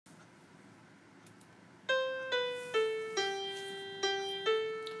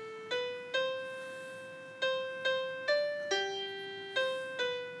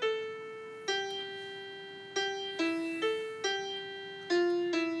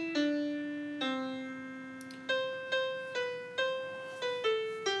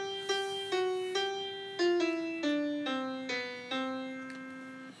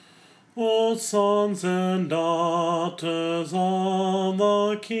sons and daughters of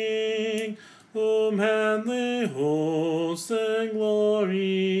the King, whom heavenly hosts in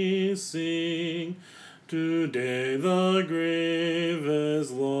glory sing. Today the grave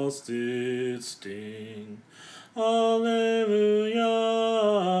has lost its sting. Alleluia,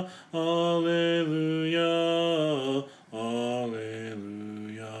 alleluia, alleluia.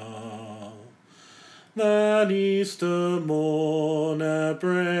 That Easter morn at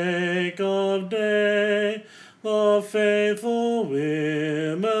break of day, the faithful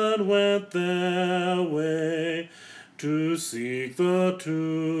women went their way to seek the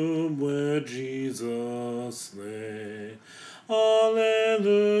tomb where Jesus lay.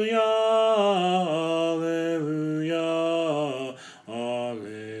 Alleluia, alleluia,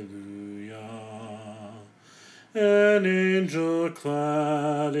 alleluia. An angel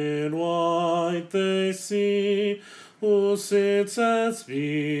clad in white they see, who sits and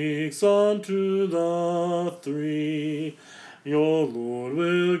speaks unto the three. Your Lord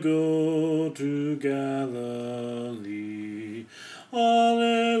will go to Galilee.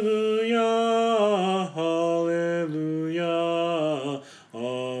 Alleluia, alleluia,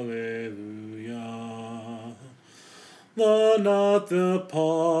 alleluia. The night the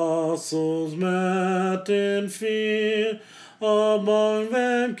apostles met in fear, among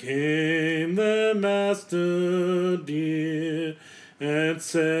them came their master dear, and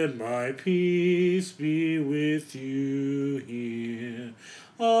said, My peace be with you here.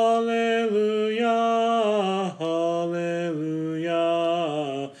 Alleluia, alleluia,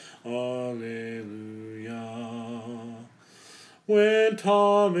 alleluia. When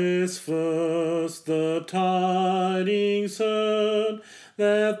Thomas first the tidings heard,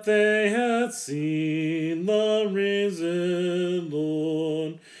 that they had seen the risen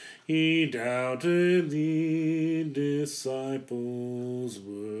Lord, he doubted the disciples'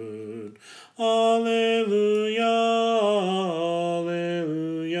 word. Alleluia,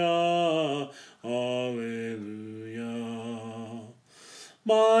 alleluia, alleluia.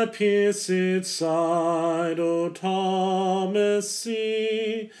 My pierced side, O Thomas,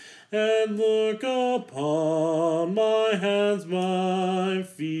 see, and look upon my hands, my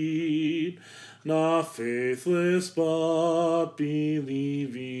feet. Not faithless, but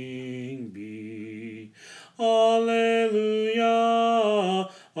believing be. Alleluia,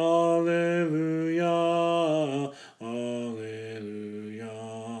 alleluia, alleluia.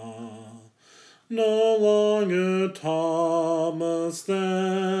 No longer Thomas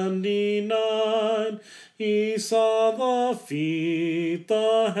then denied. He saw the feet,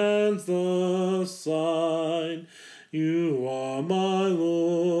 the hands, the side. You are my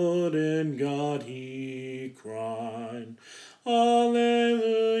Lord and God, he cried.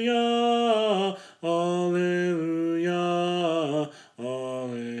 Alleluia, alleluia,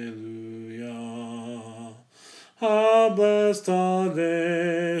 alleluia. How blessed are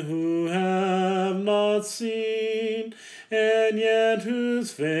they who have not seen, and yet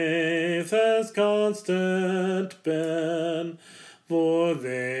whose faith has constant been, for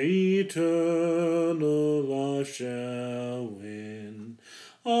they eternal life shall win.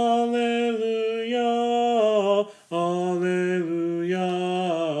 Alleluia, alleluia,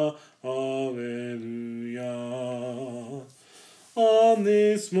 alleluia. On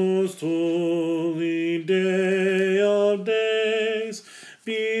this most holy day of days,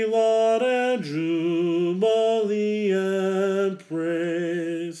 be lauded jubilee and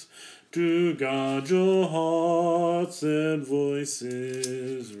praise. To God your hearts and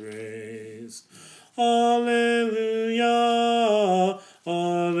voices raise. Alleluia,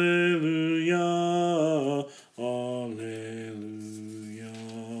 alleluia, alleluia.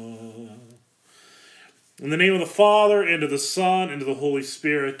 In the name of the Father, and of the Son, and of the Holy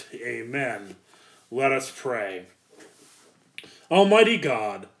Spirit, amen. Let us pray. Almighty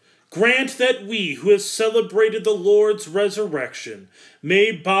God, grant that we who have celebrated the Lord's resurrection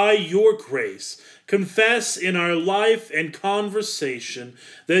may, by your grace, confess in our life and conversation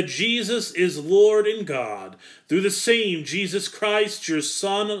that Jesus is Lord and God, through the same Jesus Christ, your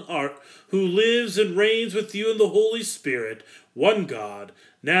Son, who lives and reigns with you in the Holy Spirit, one God,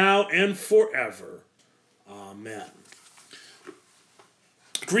 now and forever. Amen.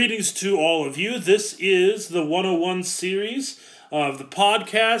 Greetings to all of you. This is the 101 series of the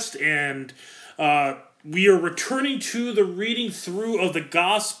podcast, and we are returning to the reading through of the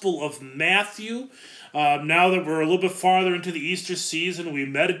Gospel of Matthew. Now that we're a little bit farther into the Easter season, we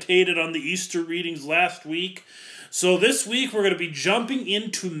meditated on the Easter readings last week. So this week we're going to be jumping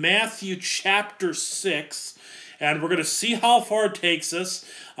into Matthew chapter 6, and we're going to see how far it takes us.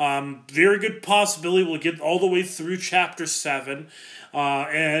 Very good possibility we'll get all the way through chapter 7.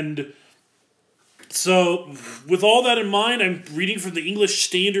 And So, with all that in mind, I'm reading from the English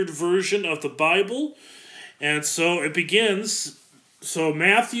Standard Version of the Bible. And so it begins, so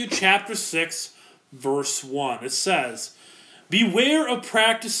Matthew chapter 6, verse 1. It says, "Beware of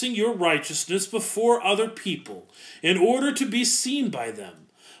practicing your righteousness before other people, in order to be seen by them.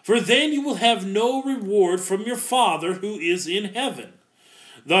 For then you will have no reward from your Father who is in heaven.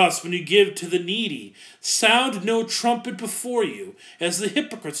 Thus, when you give to the needy, sound no trumpet before you, as the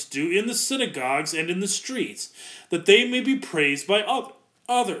hypocrites do in the synagogues and in the streets, that they may be praised by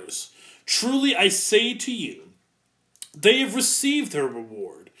others. Truly I say to you, they have received their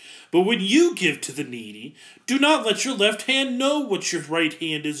reward. But when you give to the needy, do not let your left hand know what your right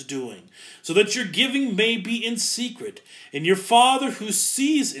hand is doing, so that your giving may be in secret, and your Father who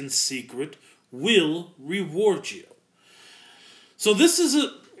sees in secret will reward you." So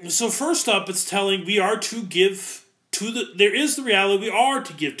first up, it's telling we are to give there is the reality we are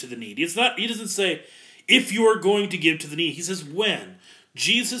to give to the needy. It's not, he doesn't say if you are going to give to the needy. He says when.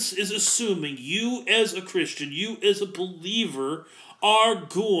 Jesus is assuming you as a Christian, you as a believer, are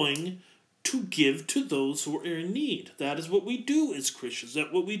going to give to those who are in need. That is what we do as Christians.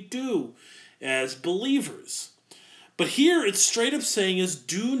 That's what we do as believers. But here it's straight up saying is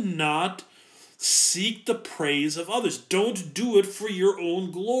do not seek the praise of others. Don't do it for your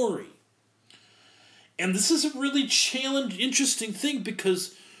own glory. And this is a really interesting thing,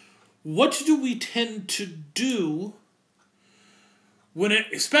 because what do we tend to do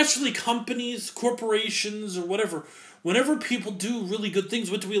especially companies, corporations, or whatever, whenever people do really good things,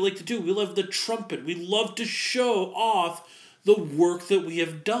 what do we like to do? We love the trumpet. We love to show off the work that we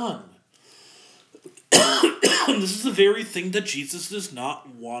have done. This is the very thing that Jesus does not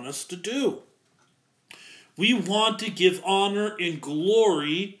want us to do. We want to give honor and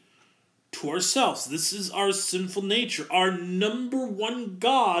glory to ourselves. This is our sinful nature. Our number one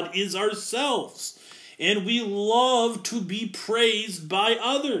God is ourselves. And we love to be praised by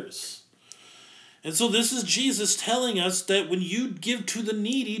others. And so this is Jesus telling us that when you give to the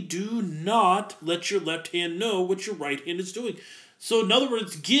needy, do not let your left hand know what your right hand is doing. So in other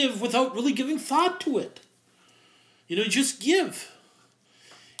words, give without really giving thought to it. Just give.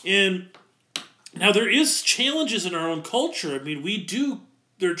 And now there is challenges in our own culture. I mean,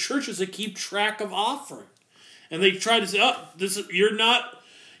 there are churches that keep track of offering. And they try to say,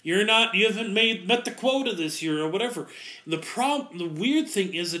 you haven't met the quota this year or whatever. The weird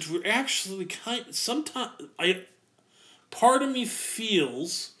thing is that we're actually part of me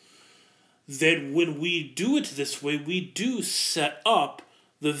feels that when we do it this way, we do set up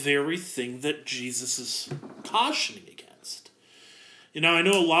the very thing that Jesus is cautioning against. I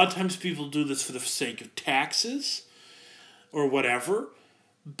know a lot of times people do this for the sake of taxes or whatever,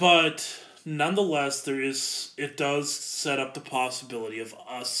 but nonetheless, it does set up the possibility of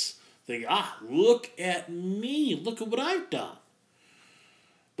us thinking, look at me, look at what I've done.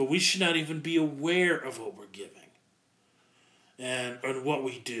 But we should not even be aware of what we're giving and what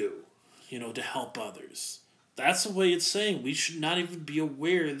we do, to help others. That's the way it's saying. We should not even be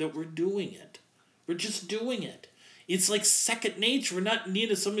aware that we're doing it. We're just doing it. It's like second nature. We're not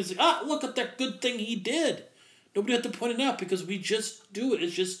needing somebody to say, look at that good thing he did. Nobody had to point it out because we just do it.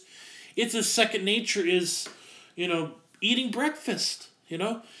 It's a second nature is, eating breakfast,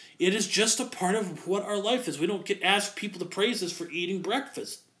 It is just a part of what our life is. We don't ask people to praise us for eating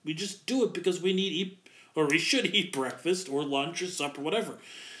breakfast. We just do it because we should eat breakfast or lunch or supper, whatever.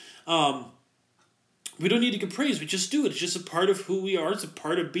 We don't need to get praised. We just do it. It's just a part of who we are. It's a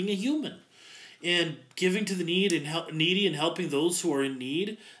part of being a human. And giving to the needy and helping those who are in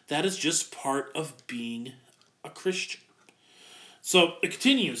need, that is just part of being a Christian. So it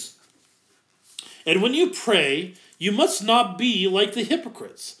continues. "And when you pray, you must not be like the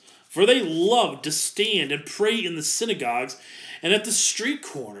hypocrites, for they love to stand and pray in the synagogues and at the street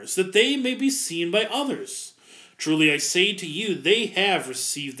corners, that they may be seen by others. Truly I say to you, they have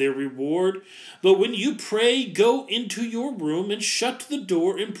received their reward. But when you pray, go into your room and shut the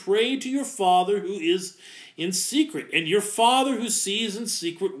door and pray to your Father who is in secret, and your Father who sees in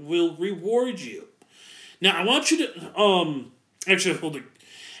secret will reward you." Now I want you to actually hold it.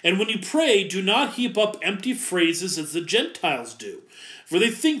 "And when you pray, do not heap up empty phrases as the Gentiles do, for they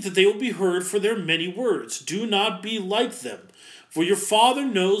think that they will be heard for their many words. Do not be like them, for your Father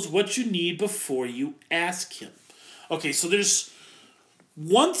knows what you need before you ask Him." Okay, so there's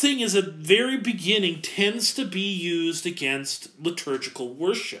one thing is at the very beginning tends to be used against liturgical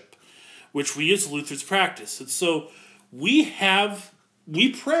worship, which we as Lutherans practice. And so we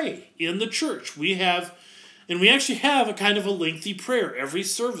pray in the church. We actually have a kind of a lengthy prayer every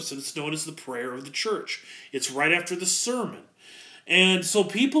service, and it's known as the prayer of the church. It's right after the sermon. And so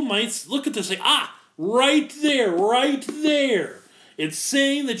people might look at this and say, Right there, right there. It's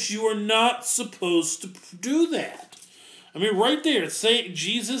saying that you are not supposed to do that. I mean, right there, it's saying,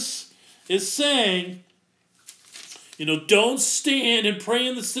 Jesus is saying, don't stand and pray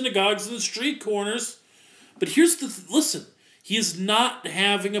in the synagogues and the street corners. But here's listen, he is not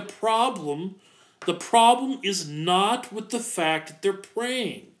having a problem. The problem is not with the fact that they're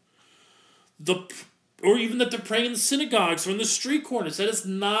praying. Or even that they're praying in the synagogues or in the street corners. That is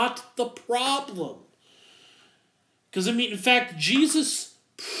not the problem. Because, in fact, Jesus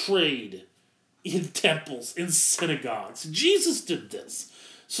prayed in temples, in synagogues. Jesus did this.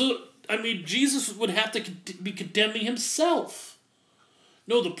 So, Jesus would have to be condemning himself.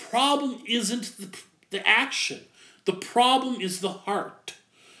 No, the problem isn't the action. The problem is the heart.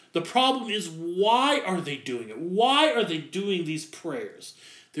 The problem is, why are they doing it? Why are they doing these prayers?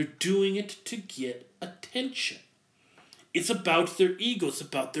 They're doing it to get attention. It's about their ego. It's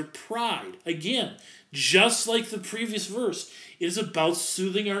about their pride. Again, just like the previous verse, it is about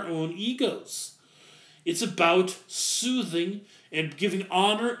soothing our own egos. It's about soothing and giving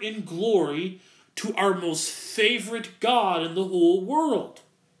honor and glory to our most favorite God in the whole world.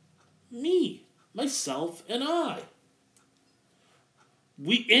 Me, myself, and I.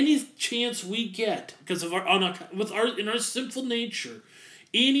 Any chance we get, because of in our sinful nature,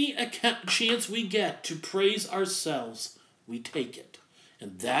 any chance we get to praise ourselves, we take it.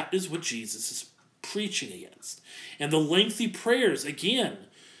 And that is what Jesus is preaching against. And the lengthy prayers, again,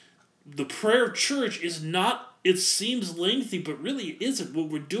 the prayer of church is not, it seems lengthy, but really it isn't. What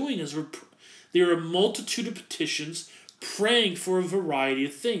we're doing is there are a multitude of petitions praying for a variety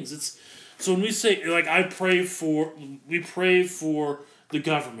of things. So when we say, like, we pray for the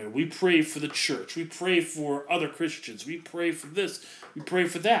government, we pray for the church, we pray for other Christians, we pray for this, we pray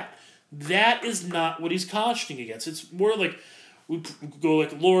for that. That is not what he's cautioning against. It's more like we go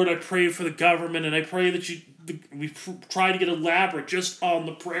like, Lord, I pray for the government, and I pray that we try to get elaborate just on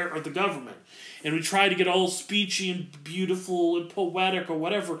the prayer of the government. And we try to get all speechy and beautiful and poetic or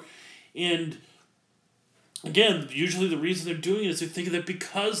whatever. And again, usually the reason they're doing it is they're thinking that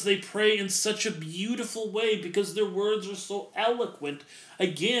because they pray in such a beautiful way, because their words are so eloquent,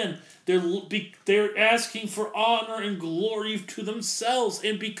 again, they're asking for honor and glory to themselves.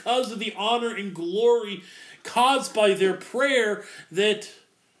 And because of the honor and glory caused by their prayer, that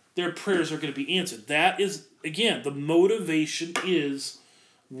their prayers are going to be answered. That is, again, the motivation is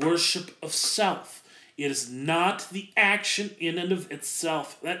worship of self. It is not the action in and of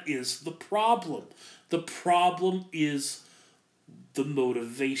itself that is the problem. The problem is the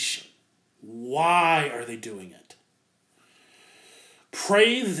motivation. Why are they doing it?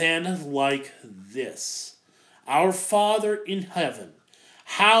 Pray then like this. Our Father in heaven,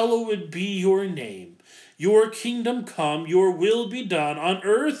 hallowed be your name. Your kingdom come, your will be done on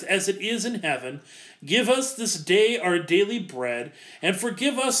earth as it is in heaven. Give us this day our daily bread, and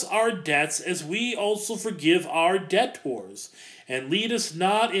forgive us our debts as we also forgive our debtors. And lead us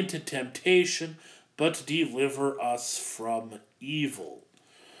not into temptation, but deliver us from evil.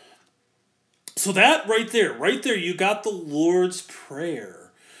 So that right there, you got the Lord's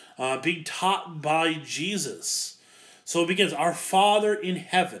Prayer being taught by Jesus. So it begins, Our Father in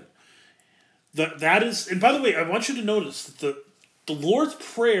heaven. That is, and by the way, I want you to notice that the Lord's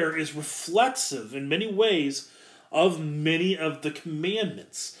Prayer is reflexive in many ways of many of the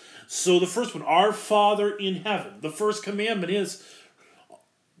commandments. So the first one, Our Father in heaven. The first commandment is,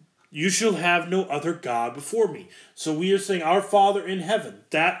 you shall have no other God before me. So we are saying, Our Father in heaven.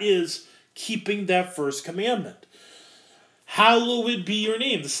 That is keeping that first commandment. Hallowed be your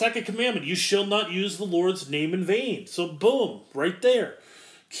name. The second commandment, you shall not use the Lord's name in vain. So boom, right there.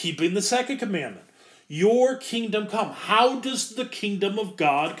 Keeping the second commandment. Your kingdom come. How does the kingdom of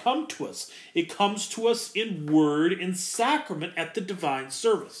God come to us? It comes to us in word and sacrament at the divine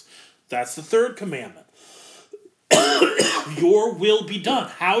service. That's the third commandment. Your will be done.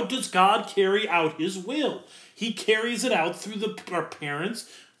 How does God carry out his will? He carries it out through our parents,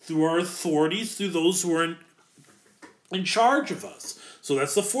 through our authorities, through those who are in charge of us. So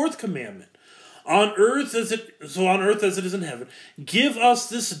that's the fourth commandment. On earth as it is in heaven, give us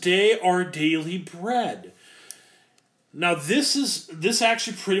this day our daily bread. Now this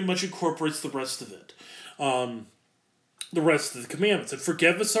actually pretty much incorporates the rest of it. The rest of the commandments. And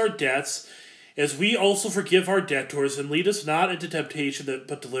forgive us our debts, as we also forgive our debtors, and lead us not into temptation,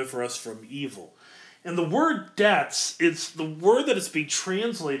 but deliver us from evil. And the word debts, it's the word that it's being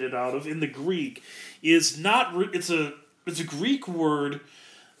translated out of in the Greek, is not, it's a Greek word.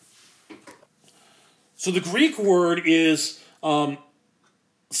 So the Greek word is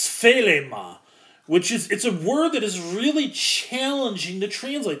sphelema, it's a word that is really challenging to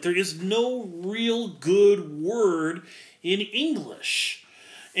translate. There is no real good word in English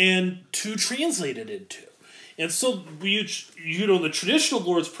and to translate it into. And so in the traditional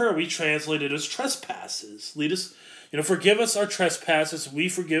Lord's Prayer, we translate it as trespasses. Lead us, forgive us our trespasses, we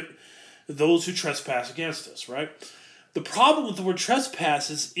forgive those who trespass against us, right? The problem with the word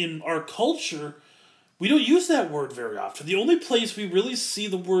trespasses in our culture, we don't use that word very often. The only place we really see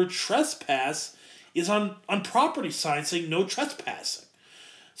the word trespass is on property signs saying no trespassing.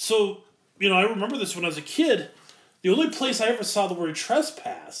 So, I remember this when I was a kid. The only place I ever saw the word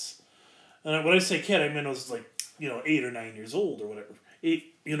trespass, and when I say kid, I mean I was like, 8 or 9 years old or whatever. The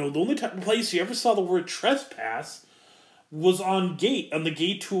only place you ever saw the word trespass was on the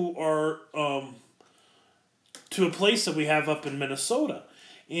gate to our, to a place that we have up in Minnesota.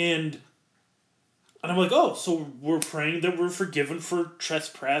 And I'm like, oh, so we're praying that we're forgiven for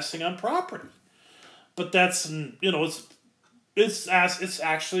trespassing on property. But that's, it's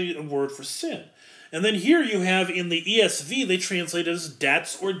actually a word for sin. And then here you have in the ESV, they translate it as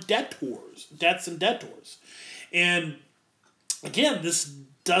debts or debtors. Debts and debtors. And again, this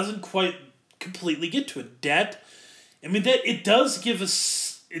doesn't quite completely get to it. Debt, it does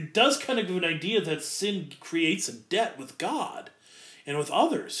kind of give an idea that sin creates a debt with God and with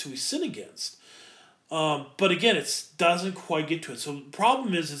others who we sin against. But again, it doesn't quite get to it. So the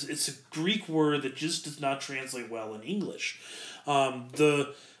problem is it's a Greek word that just does not translate well in English.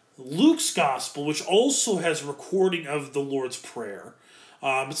 The Luke's Gospel, which also has a recording of the Lord's Prayer,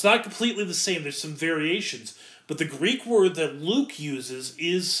 it's not completely the same. There's some variations. But the Greek word that Luke uses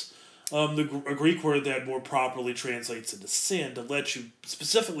is a Greek word that more properly translates into sin to let you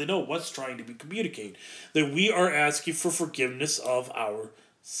specifically know what's trying to be communicated. That we are asking for forgiveness of our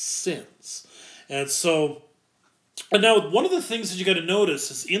sins. And now one of the things that you got to notice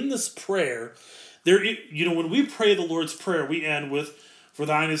is in this prayer, when we pray the Lord's Prayer, we end with, "For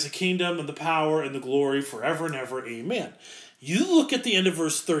thine is the kingdom and the power and the glory forever and ever, amen." You look at the end of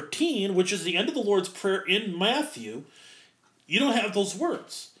verse 13, which is the end of the Lord's Prayer in Matthew, you don't have those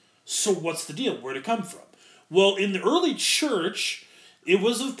words. So what's the deal? Where'd it come from? Well, in the early church, it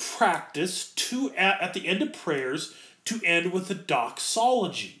was a practice at the end of prayers, to end with a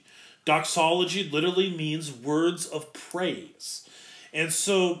doxology. Doxology literally means words of praise. And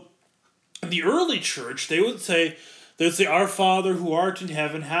so, in the early church, they would say, "Our Father who art in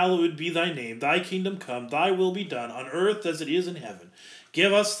heaven, hallowed be thy name. Thy kingdom come, thy will be done, on earth as it is in heaven.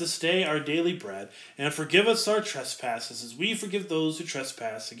 Give us this day our daily bread, and forgive us our trespasses, as we forgive those who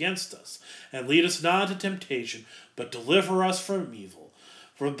trespass against us. And lead us not into temptation, but deliver us from evil.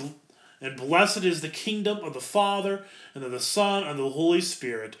 And blessed is the kingdom of the Father, and of the Son, and of the Holy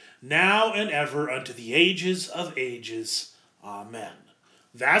Spirit, now and ever, unto the ages of ages. Amen."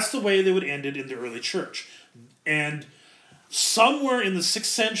 That's the way they would end it in the early church. And somewhere in the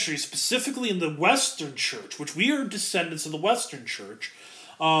 6th century, specifically in the Western Church, which we are descendants of the Western Church,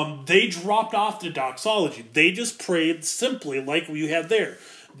 they dropped off the doxology. They just prayed simply like you have there,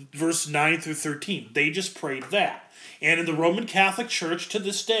 verse 9 through 13. They just prayed that. And in the Roman Catholic Church to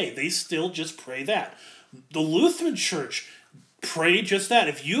this day, they still just pray that. The Lutheran Church prayed just that.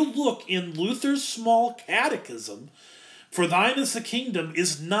 If you look in Luther's small catechism, "For thine is the kingdom"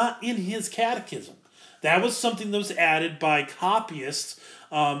 is not in his catechism. That was something that was added by copyists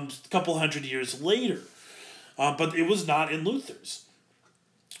a couple hundred years later. But it was not in Luther's.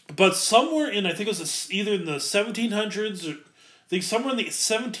 But somewhere in, I think it was either in the 1700s, or I think somewhere in the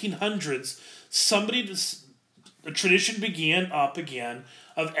 1700s, a tradition began up again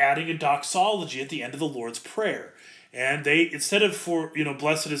of adding a doxology at the end of the Lord's Prayer. And they, instead of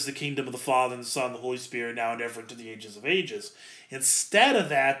 "Blessed is the kingdom of the Father and the Son and the Holy Spirit, now and ever into the ages of ages," instead of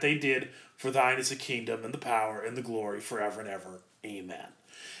that, they did, "For thine is the kingdom and the power and the glory forever and ever, amen."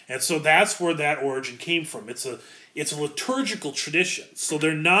 And so that's where that origin came from. It's a liturgical tradition. So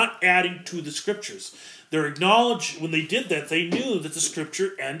they're not adding to the scriptures. They're when they did that, they knew that the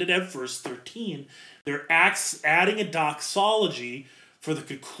scripture ended at verse 13. They're adding a doxology for the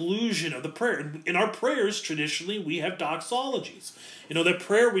conclusion of the prayer. In our prayers, traditionally, we have doxologies. That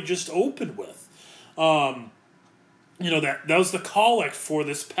prayer we just opened with. That was the collect for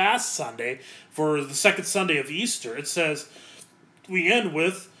this past Sunday, for the second Sunday of Easter. It says, we end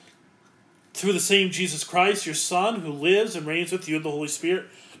with, "Through the same Jesus Christ, your Son, who lives and reigns with you in the Holy Spirit,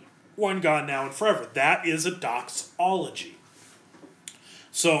 one God now and forever." That is a doxology.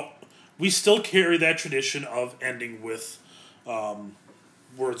 So we still carry that tradition of ending with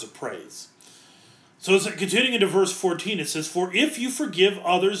words of praise. So as continuing into verse 14, it says, "For if you forgive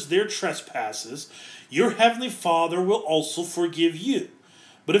others their trespasses, your heavenly Father will also forgive you.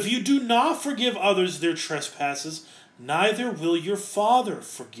 But if you do not forgive others their trespasses, neither will your Father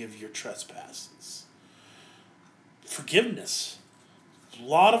forgive your trespasses. Forgiveness. A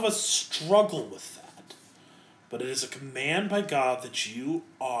lot of us struggle with that. But it is a command by God that you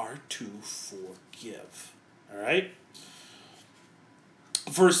are to forgive. Alright?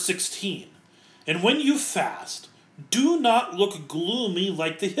 Verse 16. And when you fast, do not look gloomy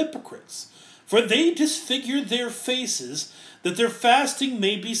like the hypocrites, for they disfigure their faces, that their fasting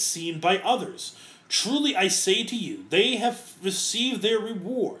may be seen by others. Truly I say to you, they have received their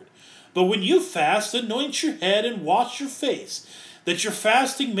reward. But when you fast, anoint your head and wash your face, that your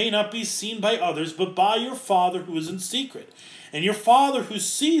fasting may not be seen by others, but by your Father who is in secret. And your Father who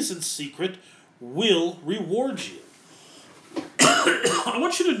sees in secret will reward you. I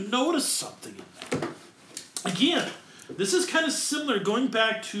want you to notice something in that. Again, this is kind of similar, going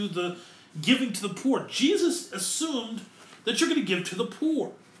back to the giving to the poor. Jesus assumed that you're going to give to the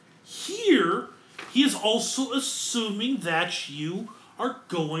poor. Here, he is also assuming that you are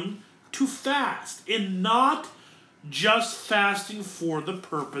going to fast, and not just fasting for the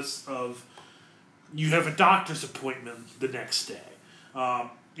purpose of you have a doctor's appointment the next day.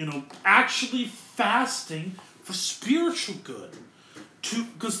 Actually fasting for spiritual good.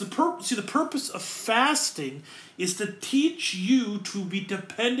 Because the purpose of fasting is to teach you to be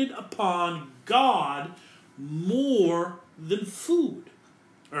dependent upon God more than food.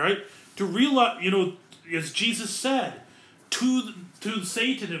 All right? To realize, as Jesus said to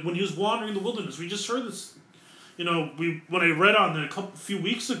Satan when he was wandering in the wilderness. We just heard this, when I read on it a few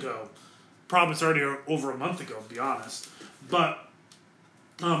weeks ago. Probably it's already over a month ago, to be honest. But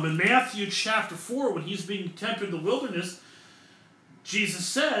in Matthew chapter 4, when he's being tempted in the wilderness, Jesus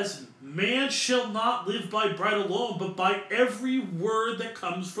says, man shall not live by bread alone, but by every word that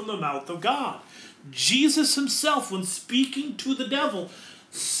comes from the mouth of God. Jesus himself, when speaking to the devil,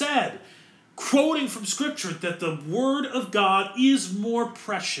 said, quoting from Scripture, that the word of God is more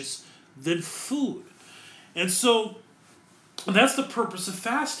precious than food. And so, that's the purpose of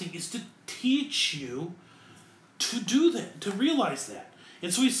fasting, is to teach you to do that, to realize that.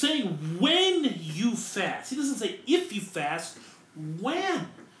 And so he's saying, when you fast. He doesn't say if you fast, when.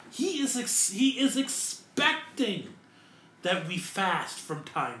 He is expecting that we fast from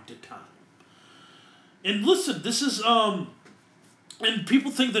time to time. And listen, this is, and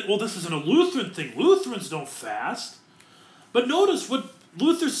people think that, this isn't a Lutheran thing. Lutherans don't fast. But notice what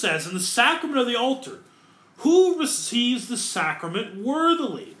Luther says in the sacrament of the altar. Who receives the sacrament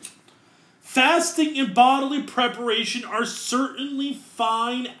worthily? Fasting and bodily preparation are certainly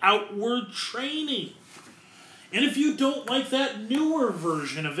fine outward training. And if you don't like that newer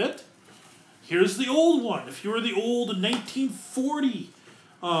version of it, here's the old one. If you were the old 1940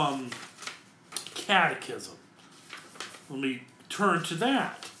 catechism, let me turn to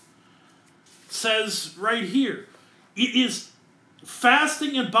that. It says right here, it is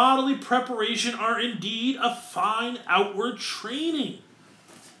fasting and bodily preparation are indeed a fine outward training.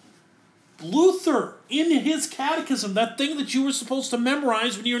 Luther, in his catechism, that thing that you were supposed to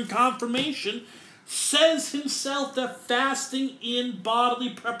memorize when you're in confirmation, says himself that fasting and bodily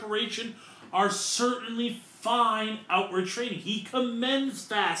preparation are certainly fine outward training. He commends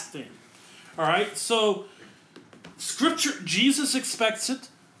fasting. All right, so Scripture, Jesus expects it.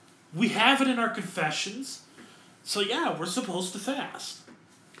 We have it in our confessions. So yeah, we're supposed to fast.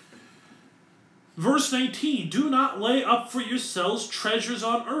 Verse 19, do not lay up for yourselves treasures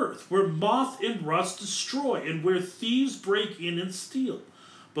on earth, where moth and rust destroy, and where thieves break in and steal.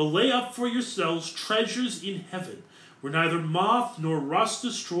 But lay up for yourselves treasures in heaven, where neither moth nor rust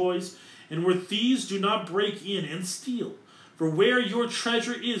destroys, and where thieves do not break in and steal. For where your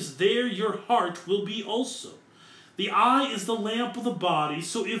treasure is, there your heart will be also. The eye is the lamp of the body,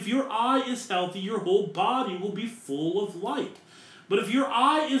 so if your eye is healthy, your whole body will be full of light. But if your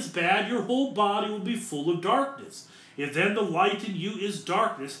eye is bad, your whole body will be full of darkness. If then the light in you is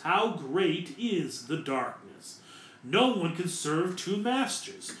darkness, how great is the darkness? No one can serve two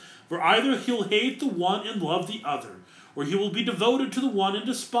masters, for either he'll hate the one and love the other, or he will be devoted to the one and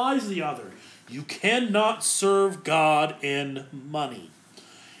despise the other. You cannot serve God and money.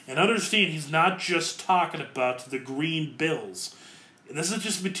 And understand, he's not just talking about the green bills. This is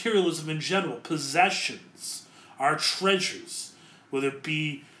just materialism in general. Possessions, our treasures, whether it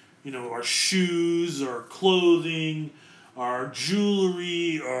be, our shoes, our clothing, our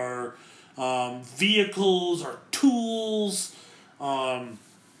jewelry, our vehicles, our tools, our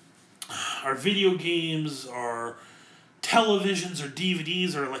video games, our televisions, or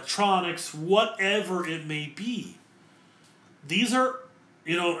DVDs, or electronics, whatever it may be. These are,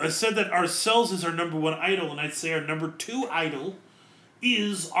 I said that ourselves is our number one idol, and I'd say our number two idol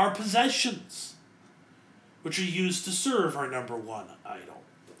is our possessions, which are used to serve our number one idol.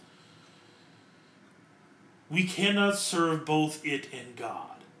 We cannot serve both it and God.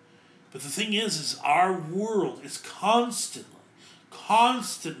 But the thing is our world is constantly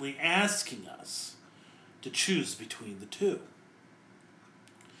asking us to choose between the two.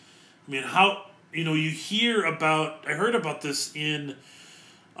 I mean, you hear about, I heard about this in,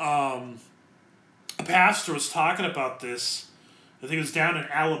 a pastor was talking about this, I think it was down in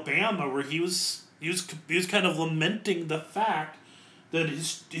Alabama, where he was kind of lamenting the fact that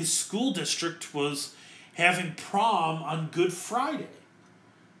his school district was having prom on Good Friday.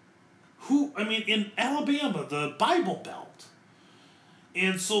 In Alabama, the Bible Belt.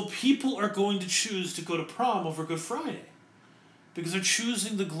 And so people are going to choose to go to prom over Good Friday. Because they're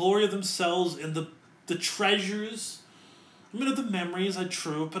choosing the glory of themselves and the treasures. The memories are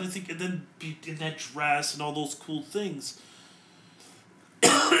true, but I think, and then be in that dress and all those cool things.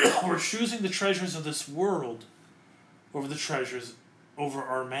 We're choosing the treasures of this world over the treasures over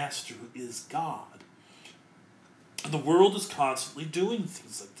our Master, who is God. And the world is constantly doing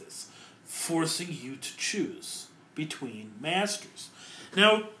things like this, forcing you to choose between masters.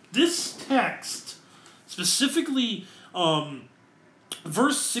 Now, this text, specifically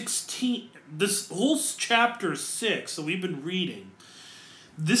verse 16, this whole chapter 6 that we've been reading,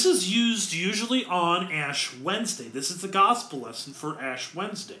 this is used usually on Ash Wednesday. This is the gospel lesson for Ash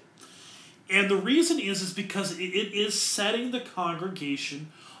Wednesday. And the reason is because it is setting the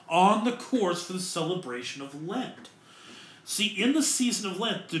congregation on the course for the celebration of Lent. See, in the season of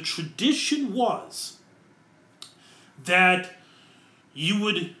Lent, the tradition was that you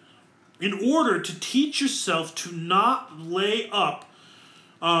would, in order to teach yourself to not lay up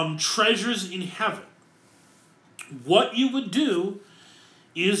treasures in heaven, what you would do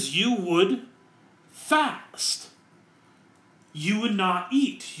is you would fast. You would not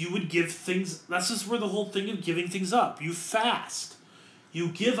eat. You would give things. This is where the whole thing of giving things up. You fast. You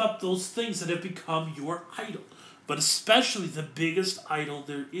give up those things that have become your idol. But especially the biggest idol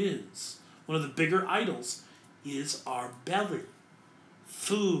there is, one of the bigger idols, is our belly.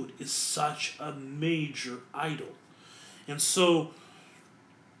 Food is such a major idol. And so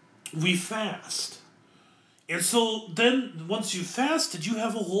we fast. And so then once you fasted, you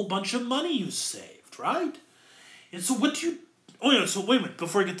have a whole bunch of money you saved, right? And so what do you... Oh yeah, so wait a minute,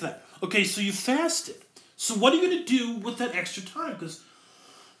 before I get to that. Okay, so you fasted. So what are you going to do with that extra time? Because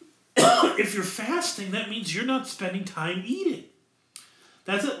if you're fasting, that means you're not spending time eating.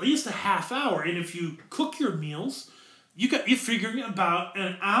 That's at least a half hour. And if you cook your meals, you're figuring about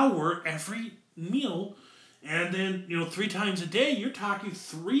an hour every meal. And then, 3 times a day, you're talking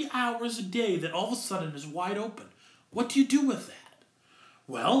 3 hours a day that all of a sudden is wide open. What do you do with that?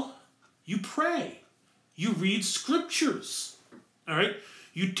 Well, you pray. You read scriptures. All right?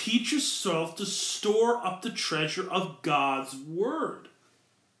 You teach yourself to store up the treasure of God's word.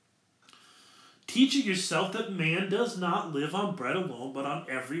 Teaching yourself that man does not live on bread alone, but on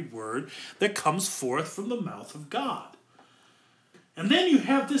every word that comes forth from the mouth of God. And then you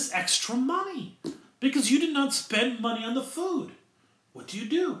have this extra money, because you did not spend money on the food. What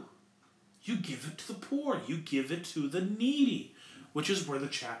do? You give it to the poor. You give it to the needy, which is where the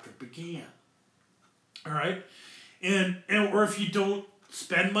chapter began. All right? Or if you don't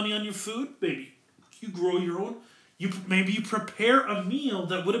spend money on your food, maybe you grow your own. Maybe you prepare a meal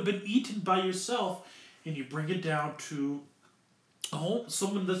that would have been eaten by yourself, and you bring it down to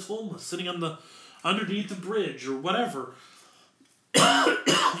someone that's homeless, sitting underneath the bridge or whatever.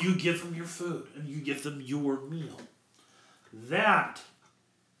 You give them your food, and you give them your meal. That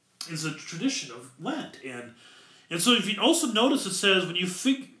is a tradition of Lent, and so if you also notice, it says when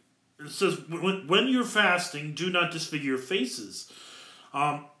you're fasting, do not disfigure your faces.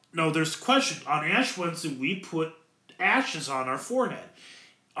 No, there's a question. On Ash Wednesday, we put ashes on our forehead.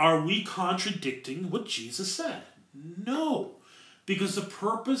 Are we contradicting what Jesus said? No. Because the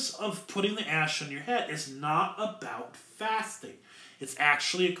purpose of putting the ash on your head is not about fasting. It's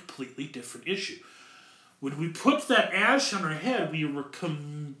actually a completely different issue. When we put that ash on our head, we are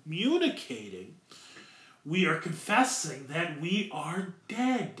communicating, we are confessing that we are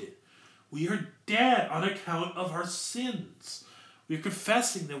dead. We are dead on account of our sins. We are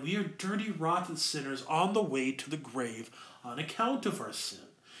confessing that we are dirty, rotten sinners on the way to the grave on account of our sin.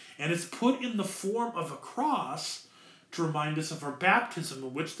 And it's put in the form of a cross to remind us of our baptism,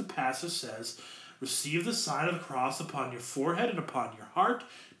 in which the passage says, receive the sign of the cross upon your forehead and upon your heart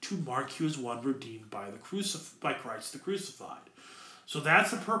to mark you as one redeemed by Christ the crucified. So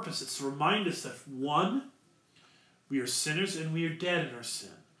that's the purpose. It's to remind us that 1, we are sinners and we are dead in our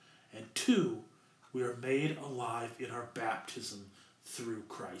sin. And 2, we are made alive in our baptism through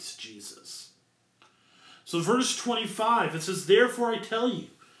Christ Jesus. So verse 25, it says, "Therefore I tell you,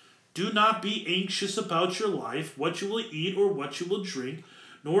 do not be anxious about your life, what you will eat or what you will drink,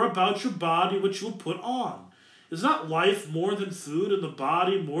 nor about your body, what you will put on. Is not life more than food, and the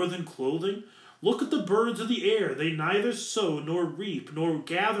body more than clothing? Look at the birds of the air. They neither sow nor reap nor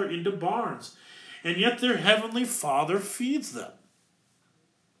gather into barns, and yet their heavenly Father feeds them.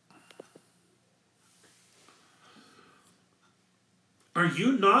 Are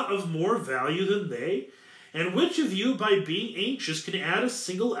you not of more value than they? And which of you, by being anxious, can add a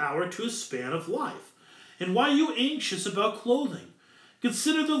single hour to his span of life? And why are you anxious about clothing?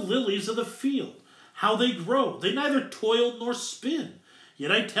 Consider the lilies of the field, how they grow. They neither toil nor spin.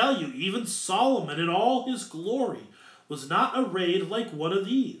 Yet I tell you, even Solomon in all his glory was not arrayed like one of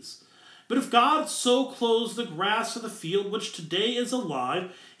these. But if God so clothes the grass of the field, which today is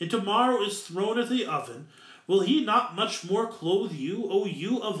alive, and tomorrow is thrown into the oven, will he not much more clothe you, O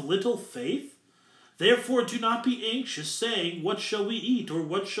you of little faith? Therefore do not be anxious, saying, what shall we eat, or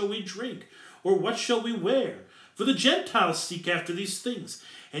what shall we drink, or what shall we wear? For the Gentiles seek after these things,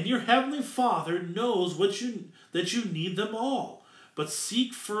 and your heavenly Father knows that you need them all. But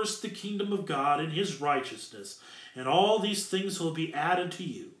seek first the kingdom of God and his righteousness, and all these things will be added to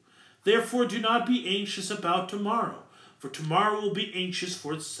you. Therefore do not be anxious about tomorrow, for tomorrow will be anxious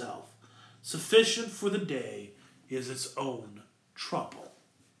for itself. Sufficient for the day is its own trouble."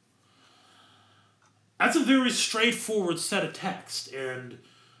 That's a very straightforward set of text, and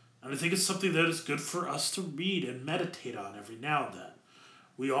I think it's something that is good for us to read and meditate on every now and then.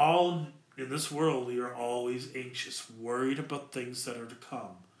 We all, in this world, we are always anxious, worried about things that are to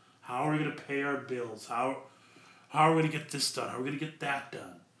come. How are we going to pay our bills? How are we going to get this done? How are we going to get that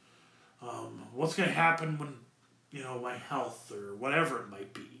done? What's going to happen when, my health or whatever it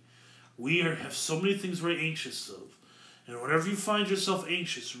might be? We have so many things we're anxious of. And whenever you find yourself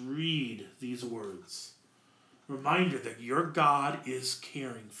anxious, read these words. Reminder that your God is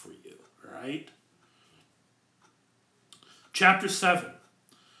caring for you, right? Chapter 7.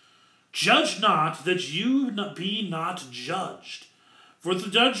 "Judge not that you be not judged. For with the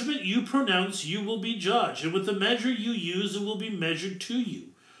judgment you pronounce, you will be judged, and with the measure you use, it will be measured to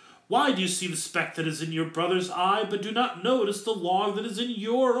you. Why do you see the speck that is in your brother's eye, but do not notice the log that is in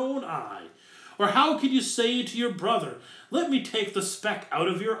your own eye? Or how can you say to your brother, let me take the speck out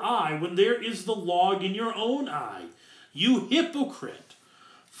of your eye, when there is the log in your own eye? You hypocrite!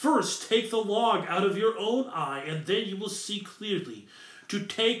 First take the log out of your own eye, and then you will see clearly to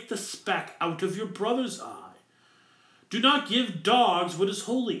take the speck out of your brother's eye. Do not give dogs what is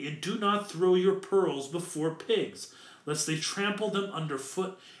holy, and do not throw your pearls before pigs, lest they trample them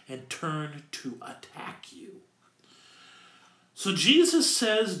underfoot and turn to attack you." So Jesus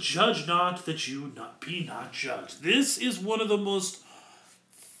says, "Judge not that you be not judged." This is one of the most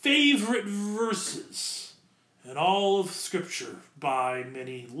favorite verses in all of Scripture by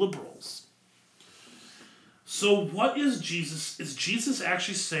many liberals. So what is Jesus? Is Jesus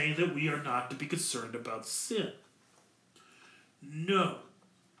actually saying that we are not to be concerned about sin? No.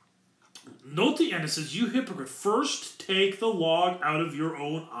 Note the end, it says, "You hypocrite, first take the log out of your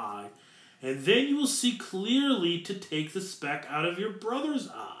own eye, and then you will see clearly to take the speck out of your brother's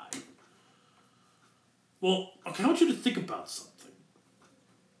eye." Well, okay, I want you to think about something.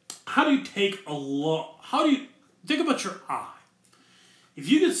 How do you take how do you think about your eye? If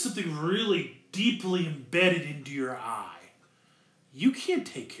you get something really deeply embedded into your eye, you can't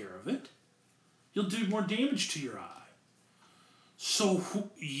take care of it. You'll do more damage to your eye.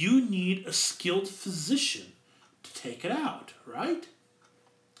 So you need a skilled physician to take it out, right?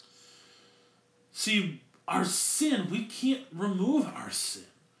 See, our sin, we can't remove our sin.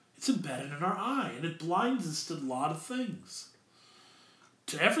 It's embedded in our eye, and it blinds us to a lot of things.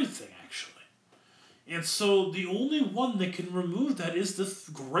 To everything, actually. And so the only one that can remove that is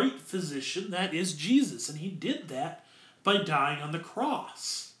the great physician, that is Jesus. And he did that by dying on the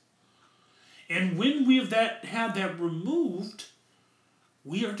cross. And when we have had that removed,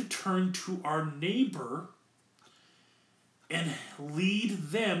 we are to turn to our neighbor and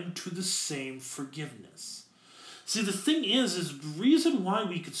lead them to the same forgiveness. See, the thing is the reason why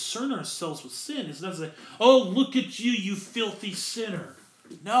we concern ourselves with sin is not to say, "Oh, look at you, you filthy sinner."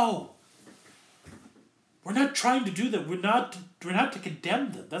 No. We're not trying to do that. We're not to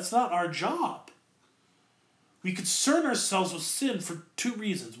condemn them. That's not our job. We concern ourselves with sin for two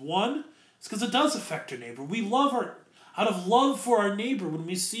reasons. One, it's because it does affect our neighbor. We out of love for our neighbor, when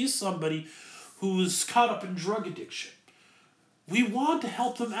we see somebody who's caught up in drug addiction, we want to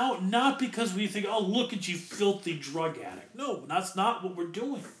help them out, not because we think, "Oh, look at you, filthy drug addict." No, that's not what we're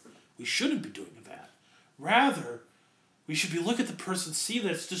doing. We shouldn't be doing that. Rather, We should be looking at the person, see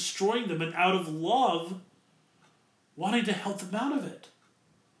that's destroying them, and out of love, wanting to help them out of it.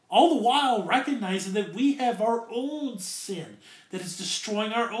 All the while recognizing that we have our own sin that is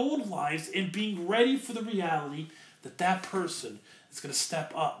destroying our own lives, and being ready for the reality that that person is going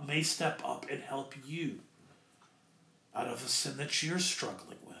to may step up and help you out of a sin that you're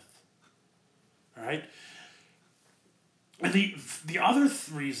struggling with. All right? And the other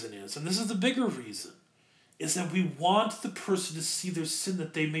reason is, and this is the bigger reason, is that we want the person to see their sin,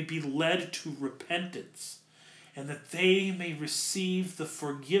 that they may be led to repentance, and that they may receive the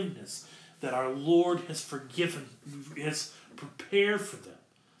forgiveness that our Lord has prepared for them,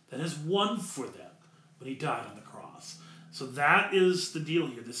 that has won for them when he died on the cross. So that is the deal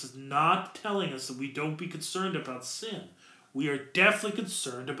here. This is not telling us that we don't be concerned about sin. We are definitely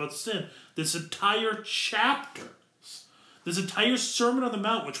concerned about sin. This entire chapter, this entire Sermon on the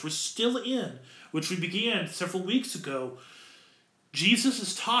Mount, which we're still in, which we began several weeks ago, Jesus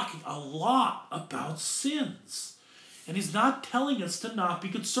is talking a lot about sins. And he's not telling us to not be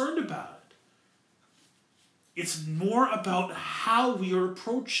concerned about it. It's more about how we are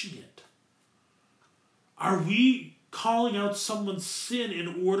approaching it. Are we calling out someone's sin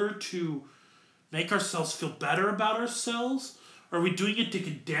in order to make ourselves feel better about ourselves? Are we doing it to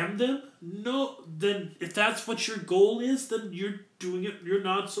condemn them? No. Then if that's what your goal is, then you're doing it you're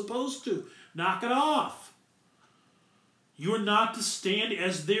not supposed to. Knock it off. You are not to stand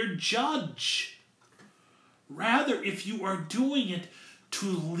as their judge. Rather, if you are doing it to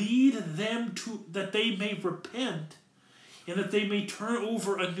lead them to that they may repent, and that they may turn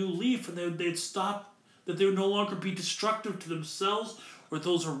over a new leaf, and they'd stop, that they would no longer be destructive to themselves or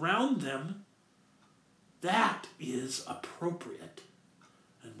those around them, that is appropriate.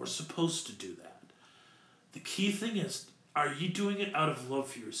 And we're supposed to do that. The key thing is, are you doing it out of love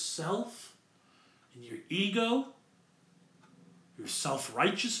for yourself and your ego, your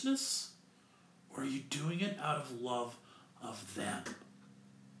self-righteousness, or are you doing it out of love of them?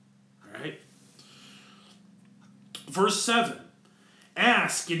 All right? Verse 7.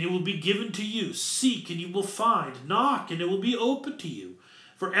 Ask, and it will be given to you. Seek, and you will find. Knock, and it will be open to you.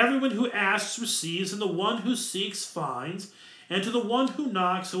 For everyone who asks receives, and the one who seeks finds, and to the one who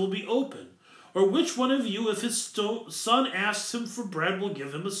knocks it will be open. Or which one of you, if his son asks him for bread, will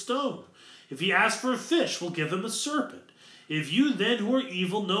give him a stone? If he asks for a fish, will give him a serpent? If you then, who are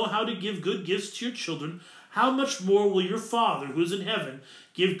evil, know how to give good gifts to your children, how much more will your Father, who is in heaven,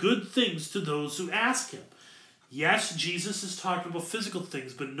 give good things to those who ask him? Yes, Jesus is talking about physical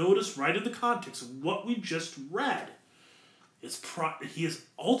things, but notice right in the context of what we just read, he is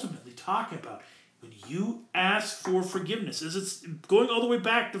ultimately talking about when you ask for forgiveness. It's going all the way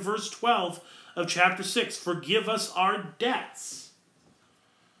back to verse 12 of chapter 6. Forgive us our debts.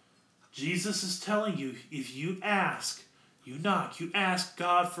 Jesus is telling you, if you ask, you knock, you ask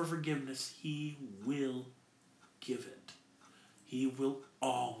God for forgiveness, he will give it. He will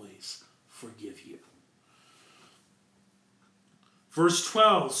always forgive you. Verse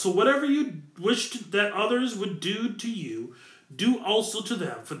 12, so whatever you wished that others would do to you, do also to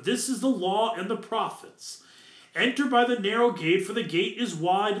them, for this is the law and the prophets. Enter by the narrow gate, for the gate is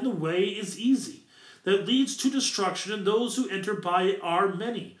wide and the way is easy, that leads to destruction, and those who enter by it are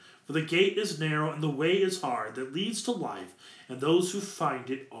many. For the gate is narrow and the way is hard, that leads to life, and those who find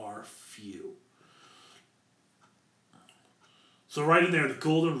it are few. So right in there, the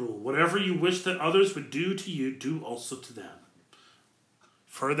golden rule. Whatever you wish that others would do to you, do also to them.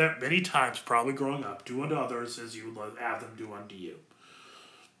 I've heard that many times, probably growing up. Do unto others as you would have them do unto you.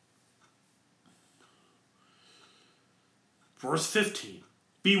 Verse 15.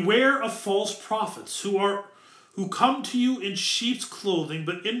 Beware of false prophets who come to you in sheep's clothing,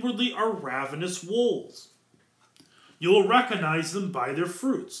 but inwardly are ravenous wolves. You will recognize them by their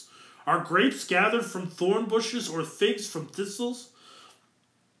fruits. Are grapes gathered from thorn bushes, or figs from thistles?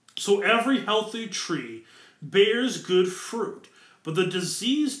 So every healthy tree bears good fruit, but the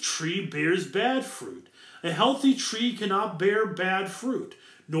diseased tree bears bad fruit. A healthy tree cannot bear bad fruit,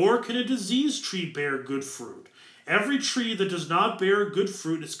 nor can a diseased tree bear good fruit. Every tree that does not bear good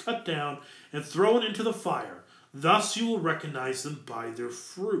fruit is cut down and thrown into the fire. Thus you will recognize them by their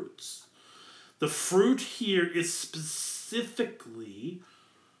fruits. The fruit here is specifically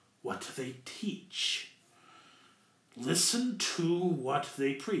what they teach. Listen to what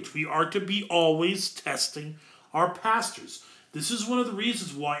they preach. We are to be always testing our pastors. This is one of the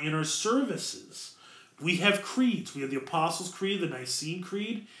reasons why in our services we have creeds. We have the Apostles' Creed, the Nicene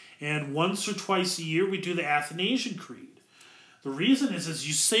Creed, and once or twice a year we do the Athanasian Creed. The reason is, as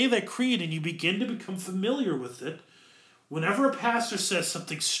you say that creed and you begin to become familiar with it, whenever a pastor says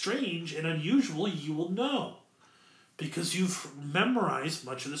something strange and unusual, you will know. because you've memorized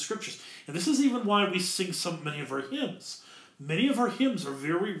much of the scriptures. And this is even why we sing so many of our hymns. Many of our hymns are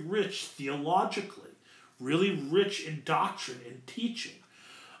very rich theologically, really rich in doctrine and teaching.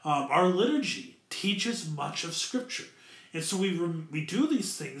 Our liturgy teaches much of Scripture. And so we do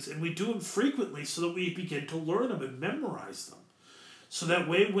these things, and we do them frequently so that we begin to learn them and memorize them. So that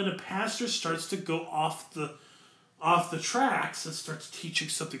way when a pastor starts to go off the tracks and starts teaching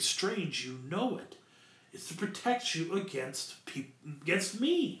something strange, you know it. It's to protect you against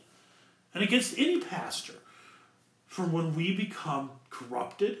me and against any pastor from when we become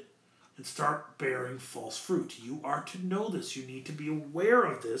corrupted and start bearing false fruit. You are to know this. You need to be aware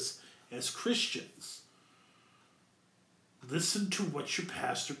of this as Christians. Listen to what your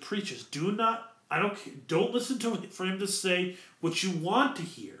pastor preaches. Don't listen for him to say what you want to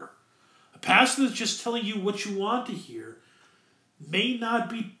hear. A pastor that's just telling you what you want to hear may not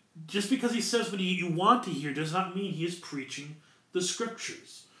be, just because he says what you want to hear does not mean he is preaching the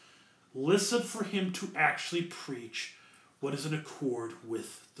scriptures. Listen for him to actually preach what is in accord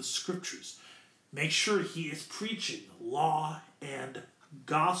with the scriptures. Make sure he is preaching law and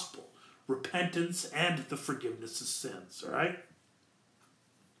gospel, repentance and the forgiveness of sins, all right?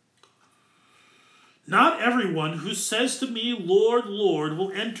 Not everyone who says to me, Lord, Lord,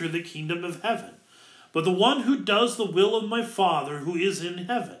 will enter the kingdom of heaven, but the one who does the will of my Father who is in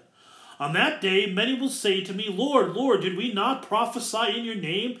heaven. On that day many will say to me, Lord, Lord, did we not prophesy in your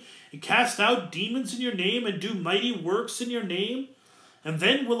name, and cast out demons in your name, and do mighty works in your name? And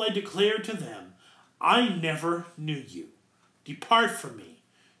then will I declare to them, I never knew you. Depart from me,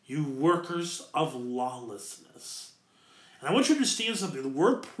 you workers of lawlessness. And I want you to understand something. The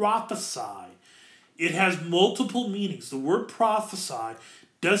word prophesy, it has multiple meanings. The word prophesy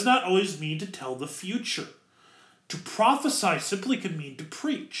does not always mean to tell the future. To prophesy simply can mean to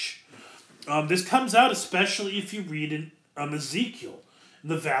preach. This comes out especially if you read in Ezekiel, in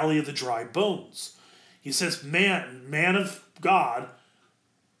the valley of the dry bones. He says, man of God,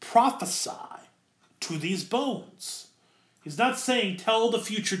 prophesy to these bones. He's not saying tell the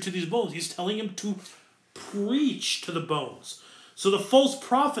future to these bones. He's telling him to preach to the bones. So the false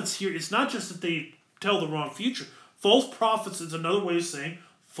prophets here, it's not just that they tell the wrong future. False prophets is another way of saying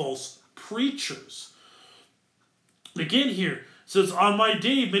false preachers. Again here, it says, on my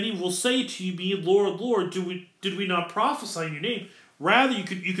day many will say to me, Lord, Lord, did we not prophesy in your name? Rather, you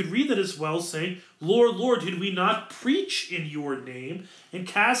could read that as well, saying, Lord, Lord, did we not preach in your name and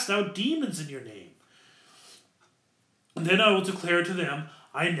cast out demons in your name? And then I will declare to them,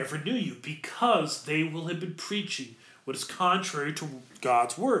 I never knew you, because they will have been preaching what is contrary to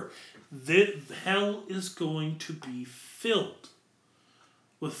God's word. Hell is going to be filled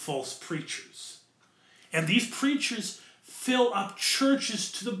with false preachers. And these preachers fill up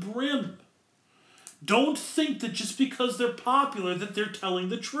churches to the brim. Don't think that just because they're popular that they're telling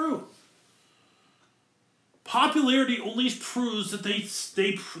the truth. Popularity only proves that they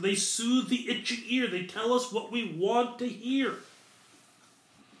soothe the itching ear. They tell us what we want to hear.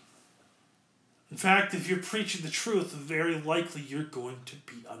 In fact, if you're preaching the truth, very likely you're going to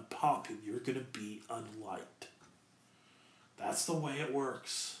be unpopular. You're going to be unliked. That's the way it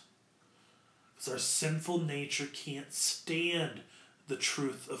works. Because our sinful nature can't stand the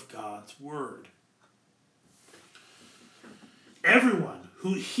truth of God's word. Everyone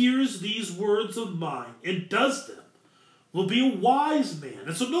who hears these words of mine and does them will be a wise man.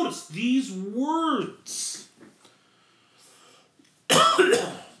 And so notice these words.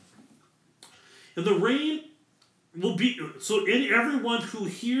 And the rain will be, so everyone who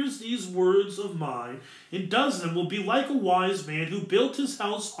hears these words of mine and does them will be like a wise man who built his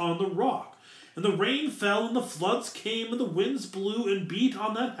house on the rock. And the rain fell, and the floods came, and the winds blew and beat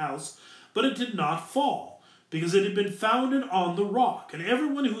on that house, but it did not fall, because it had been founded on the rock. And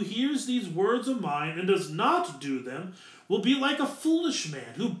everyone who hears these words of mine and does not do them will be like a foolish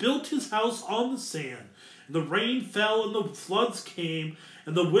man who built his house on the sand. And the rain fell, and the floods came,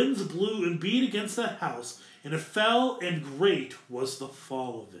 and the winds blew and beat against that house, and it fell, and great was the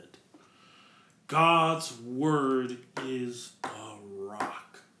fall of it. God's word is a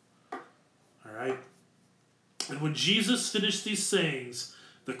rock. All right? And when Jesus finished these sayings,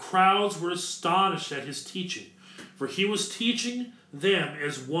 the crowds were astonished at his teaching, for he was teaching them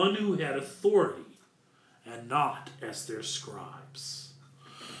as one who had authority, and not as their scribes.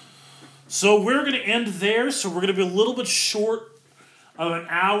 So we're going to end there. So we're going to be a little bit short of an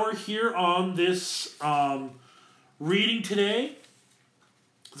hour here on this reading today.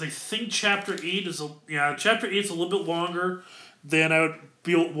 I think chapter 8 is a little bit longer than I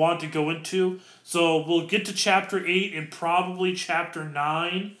would want to go into. So we'll get to chapter 8 and probably chapter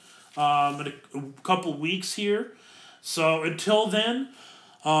 9 in a couple weeks here. So until then,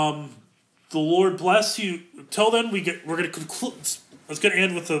 the Lord bless you. Until then, we're going to conclude. I was going to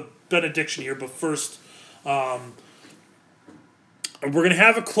end with a benediction here, but first, we're going to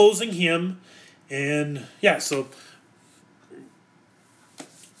have a closing hymn, and yeah, so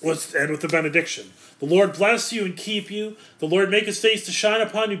let's end with the benediction. The Lord bless you and keep you. The Lord make his face to shine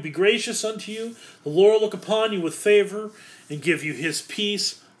upon you, be gracious unto you. The Lord look upon you with favor and give you his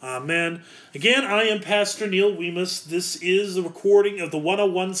peace. Amen. Again, I am Pastor Neil Wemus. This is a recording of the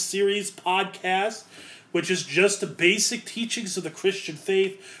 101 series podcast, which is just the basic teachings of the Christian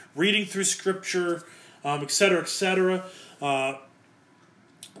faith, reading through Scripture, etc., etc.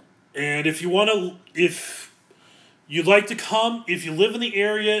 And if you'd like to come, if you live in the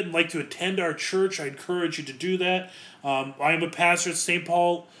area and like to attend our church, I encourage you to do that. I am a pastor at St.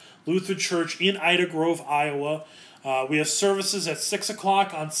 Paul Lutheran Church in Ida Grove, Iowa. We have services at 6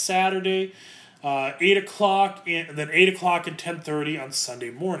 o'clock on Saturday, 8 o'clock, and then 8 o'clock and 10:30 on Sunday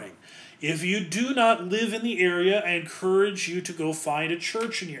morning. If you do not live in the area, I encourage you to go find a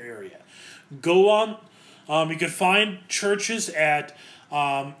church in your area. Go on, you can find churches at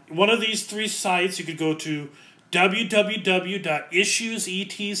one of these three sites. You could go to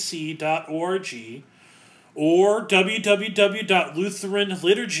www.issuesetc.org or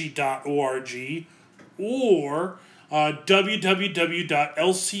www.lutheranliturgy.org or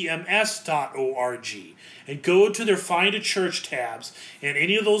www.lcms.org, and go to their Find a Church tabs, and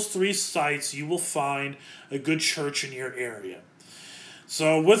any of those three sites you will find a good church in your area.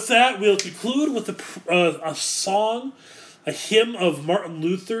 So with that, we'll conclude with a song, a hymn of Martin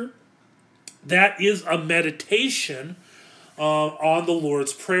Luther. That is a meditation on the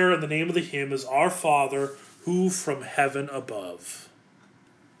Lord's Prayer, and the name of the hymn is Our Father, who from heaven above.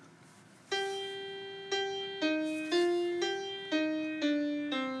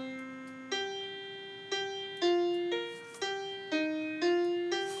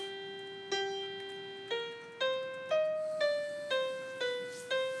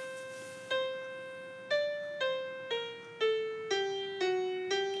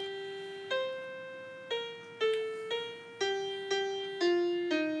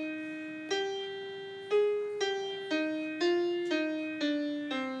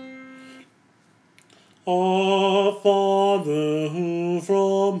 Our Father, who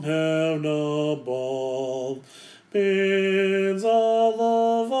from heaven above bids all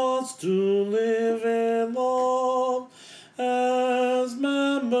of us to live in love as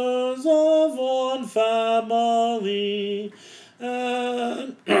members of one family,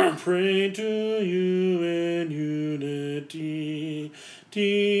 and pray to you in unity.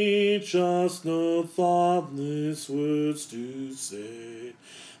 Teach us no thoughtless words to say,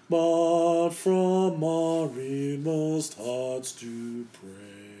 but from our inmost hearts to pray.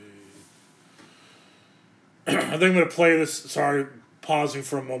 I think I'm going to play this, sorry, pausing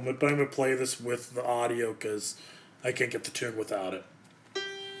for a moment, but I'm going to play this with the audio because I can't get the tune without it.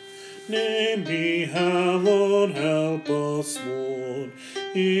 Name be hallowed, help us, Lord,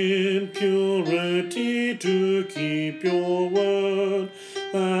 in purity to keep your word,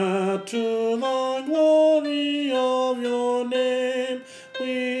 that to the glory of your name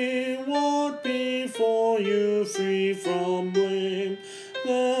we walk before you free from blame.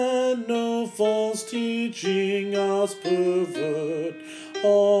 Let no false teaching us pervert,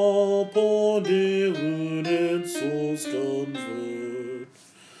 all poor deluded souls convert.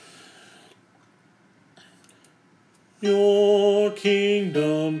 Your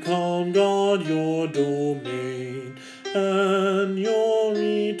kingdom come, God, your domain, and your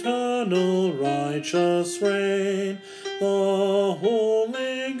eternal righteous reign. The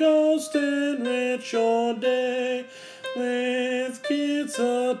Holy Ghost enrich your day, with kids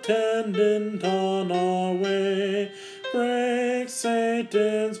attendant on our way. Break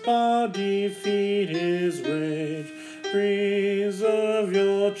Satan's power, defeat his rage. Preserve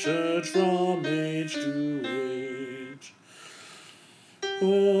your church from age to age.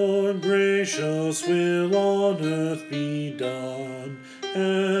 Your gracious will on earth be done,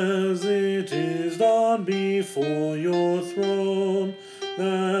 as it is done before your throne,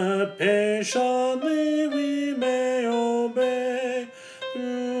 that patiently we may obey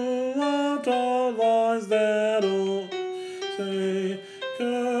throughout our lives, that all say,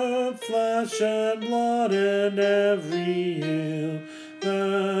 curb flesh and blood and every ill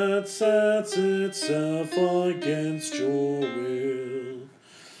that sets itself against your will.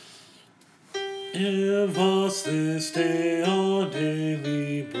 Give us this day our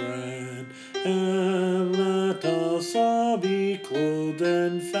daily bread, and let us all be clothed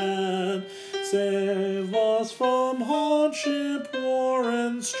and fed. Save us from hardship, war, war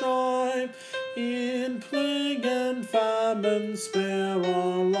and strife, in plague and famine spare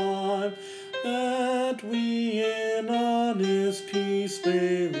our life, that we in honest peace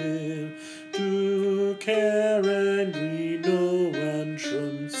may live, to care and greed no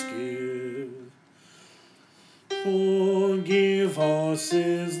entrance give. Forgive our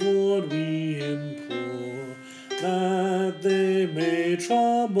sins, Lord, we implore, that they may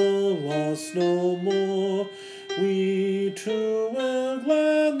trouble us no more. We too will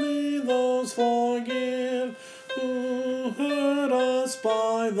gladly those forgive, who hurt us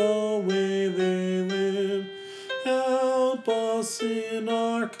by the way they live. Help us in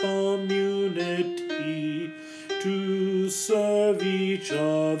our community to serve each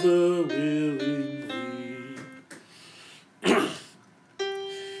other willingly.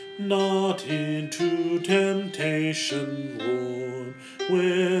 Not into temptation, Lord,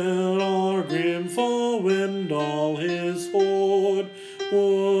 will our grim foe and all his horde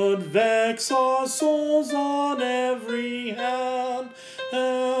would vex our souls on every hand.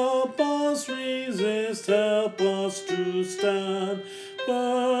 Help us resist, help us to stand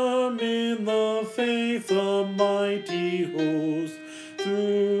firm in the faith, a mighty host,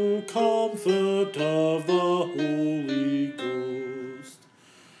 through comfort of the Holy Ghost.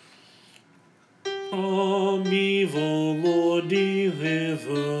 From evil, Lord,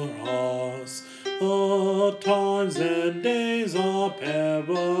 deliver us. The times and days are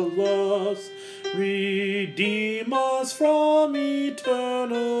perilous. Redeem us from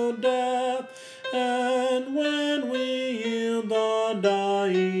eternal death, and when we yield our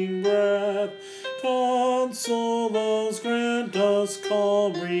dying breath, console us, grant us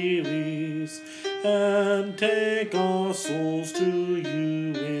calm release, and take our souls to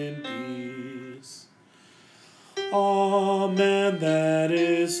you in peace. Amen, that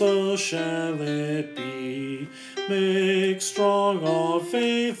is, so shall it be. Make strong our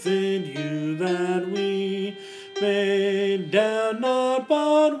faith in you, that we may doubt not,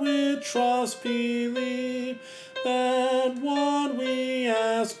 but with trust believe, that what we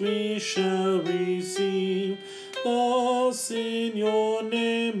ask we shall receive. Thus in your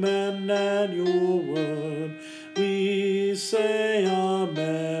name and at your word we say,